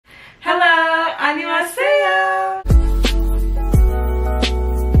안녕하세요.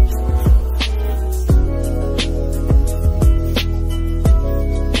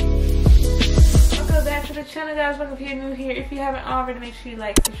 Welcome back to the channel, guys. Welcome if you're new here. If you haven't already, make sure you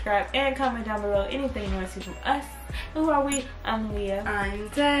like, subscribe, and comment down below anything you want to see from us. Who are we? I'm Leah. I'm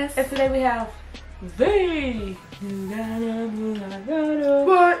Dess. And today we have V.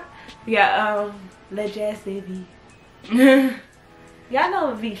 What? Yeah, let Jazz say V. Y'all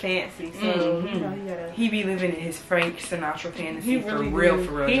know V fancy, so you know you gotta. He be living in his Frank Sinatra fantasy. He really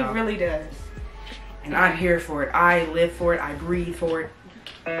for real, He y'all. really does. And I'm here for it. I live for it. I breathe for it.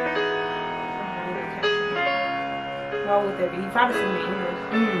 Why would that be? He probably seen the English.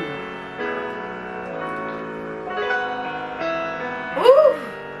 Ooh,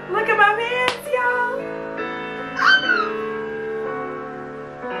 look at my mans, y'all.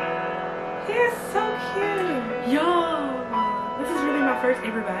 He's so cute. Yo, this is really my first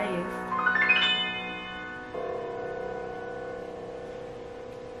ever bias.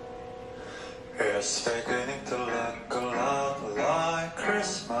 It's beginning to look a lot like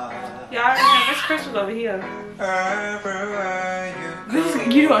Christmas. Y'all, it's Christmas over here. Everywhere you This is,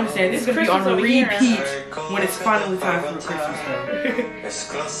 you don't understand. This is gonna be on Christmas over here. repeat when it's finally time for a Christmas day.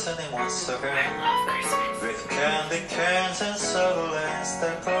 It's glistening once I again love Christmas. with candy canes and sutherlands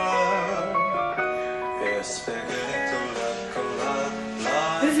that glow. It's beginning to look a lot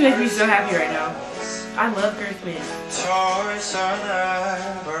like This makes me so happy right now. I love Christmas. Toys are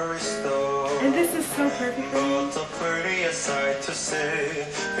never restored. And this is so perfect for me. But the prettiest sight to see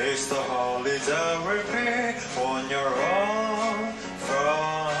is the holly that will be on your own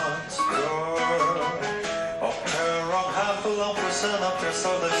front door. A pair of hapalong and a piece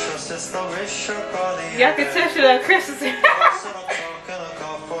of the shoes is the wish your body. Y'all can touch it on Christmas.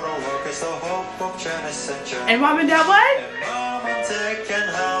 And mom and dad what? And mom and dad can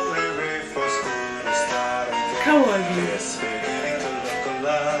hardly wait for school to start again. Come on, you. It's beginning to look a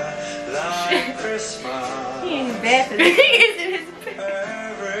lot like Christmas. He ain't bad for He this. is in his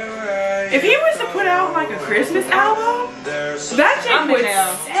If he was to put out like a Christmas album, that chick would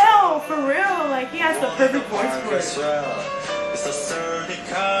sell for real. Like he has the perfect voice for it. It's the sturdy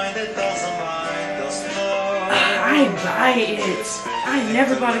kind that doesn't mind the snow. I buy it. I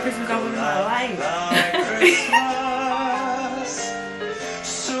never bought a Christmas album in my life.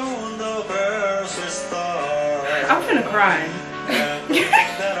 Soon the birds will start. I'm finna cry. Go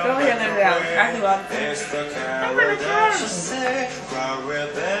ahead, let it out. I can love it. It's the carol gonna that cry. you sing right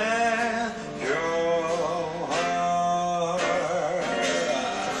within your heart.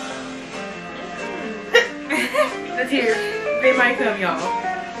 The tears, they might come, y'all.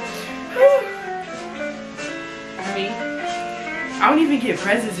 Me? I don't even get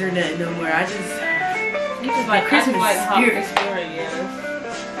presents or nothing no more. I just You just like Christmas like spirit. spirit, yeah.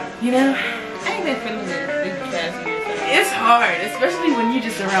 You know, I ain't been feeling it these past years. it's hard, especially when you're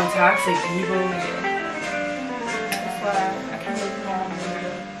just around toxic people. That's why I can't wait for home.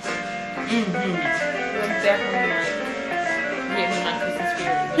 I'm definitely like getting my Christmas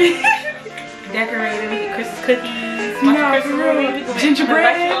spirit. Decorating, we get Christmas cookies, watch Nah, Christmas for real. movie, we go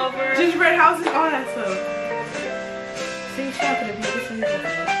Gingerbread, over. gingerbread houses, all that stuff. See, shout to the beautiful. You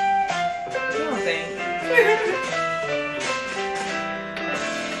don't think?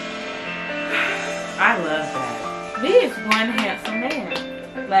 I love that. V is one handsome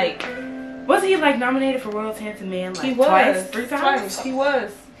man. Like, Was he like nominated for World's Handsome Man like he was twice, 3 times? Twice. He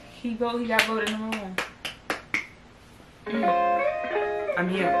was. He got voted number 1. I'm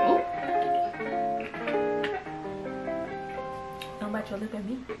here. Ooh. Don't bite your lip at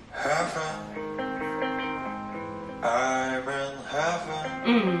me. Heaven, I'm in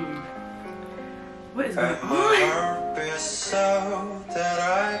heaven. What is going And my on? heart beats so that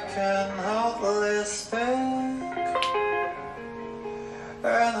I can hardly speak.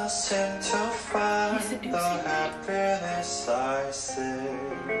 And I seem to find the happiness I seek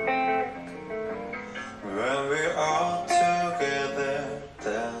when we are together,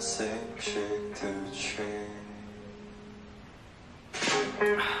 dancing cheek to cheek.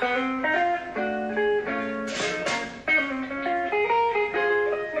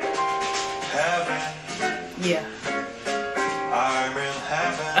 Heaven, Yeah. I'm in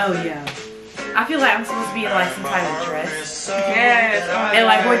heaven. Oh yeah. I feel like I'm supposed to be in like some kind of dress. Yes. Oh, And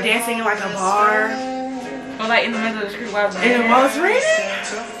like we're dancing in like a bar. Or like in the middle of the street while And while it's raining?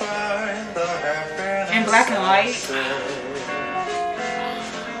 in black and white.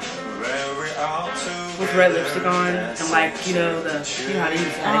 With red lipstick on and like, you know, how they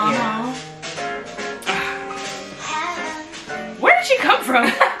use that here. Where did she come from?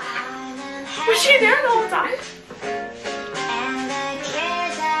 Was she there the whole time?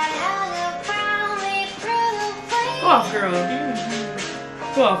 off, girl.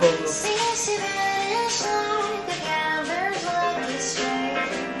 Go off, Ogle.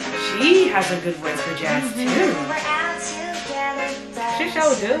 She has a good voice for jazz too. She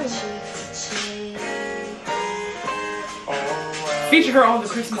sure do. Feature her on the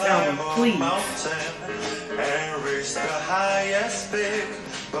Christmas album, please. And reach the highest peak,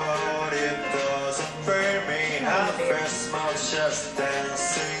 but it doesn't burn me half as much as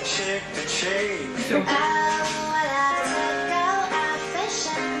dancing cheek to cheek.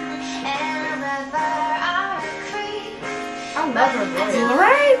 I love her voice.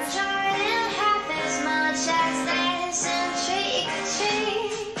 Right?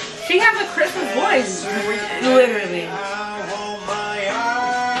 She has a Christmas voice. Literally. I want my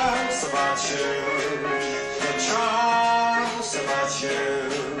arms about you, the charms about you.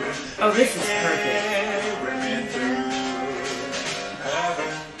 Oh, this is perfect. Carry me through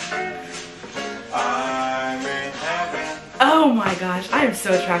heaven. I'm in heaven. Oh my gosh, I am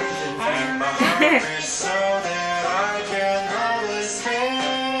so attracted to this And man. my heart is so that I can always feel.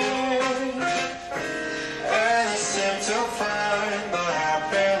 And I seem to find the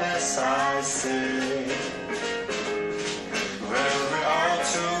happiness I see when we're all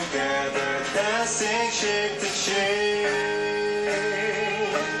together dancing cheek to cheek.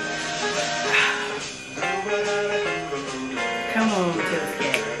 Come on,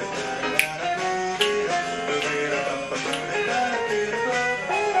 Tilskit.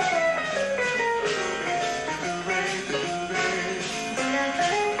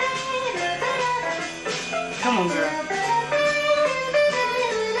 Come on, girl.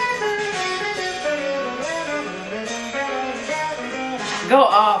 Go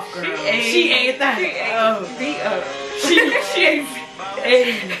off, girl. She ate that. Oh. Beat up. She ate.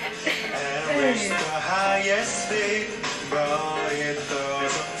 Hey. And reach the highest peak, but it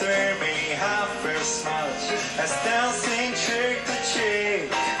doesn't thrill me half as much as dancing cheek to cheek.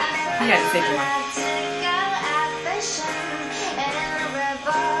 You had to take one.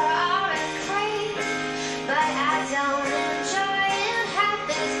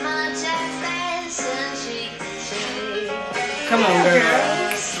 Come on, girl.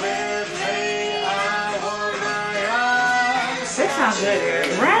 They sound good,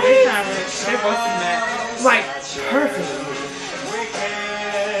 girl. Right? They sound really, they're both in that. Like, perfect.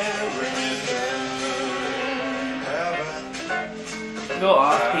 Go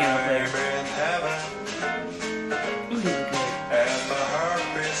off, piano player. Ooh, good. And my heart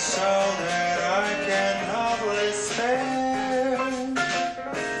beats so that I can hardly stand.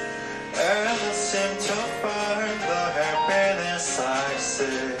 And I seem to find the happiness I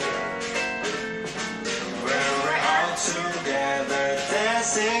see when we're all together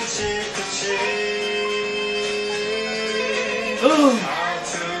dancing cheek to cheek. Ooh. All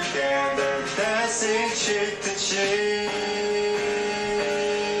together dancing cheek to cheek.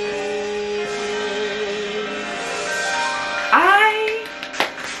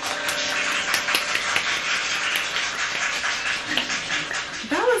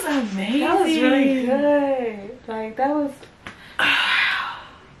 That was amazing. That was really good. Like, that was. I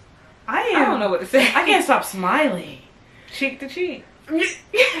don't know what to say. I can't stop smiling. Cheek to cheek.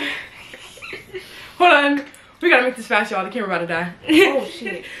 Hold on. We gotta make this fast, y'all. The camera about to die. Oh,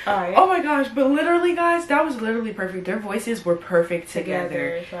 shit. Alright. Oh my gosh. But literally, guys, that was literally perfect. Their voices were perfect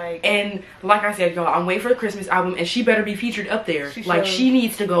together. Like, And like I said, y'all, I'm waiting for the Christmas album, and she better be featured up there. Like, she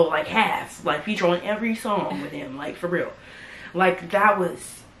needs to go, like, half. Like, feature on every song with him. Like, for real. Like, that was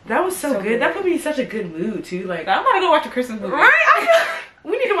so good. That put me in such a good mood, too. Like, I'm about to go watch a Christmas movie. right?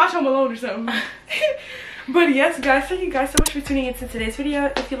 We need to watch Home Alone or something. But yes, guys, thank you guys so much for tuning into today's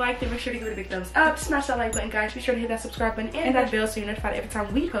video. If you liked it, make sure to give it a big thumbs up. Smash that like button, guys. Be sure to hit that subscribe button and that bell so you're notified every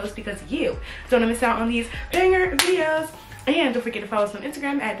time we post, because you don't want to miss out on these banger videos. And don't forget to follow us on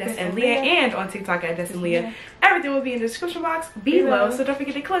Instagram at Dess&Liyah and on TikTok at Dess&Liyah. Everything will be in the description box below. So don't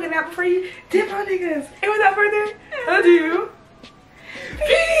forget to click on that before you dip on niggas. And without further ado,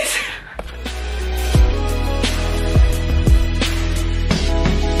 peace!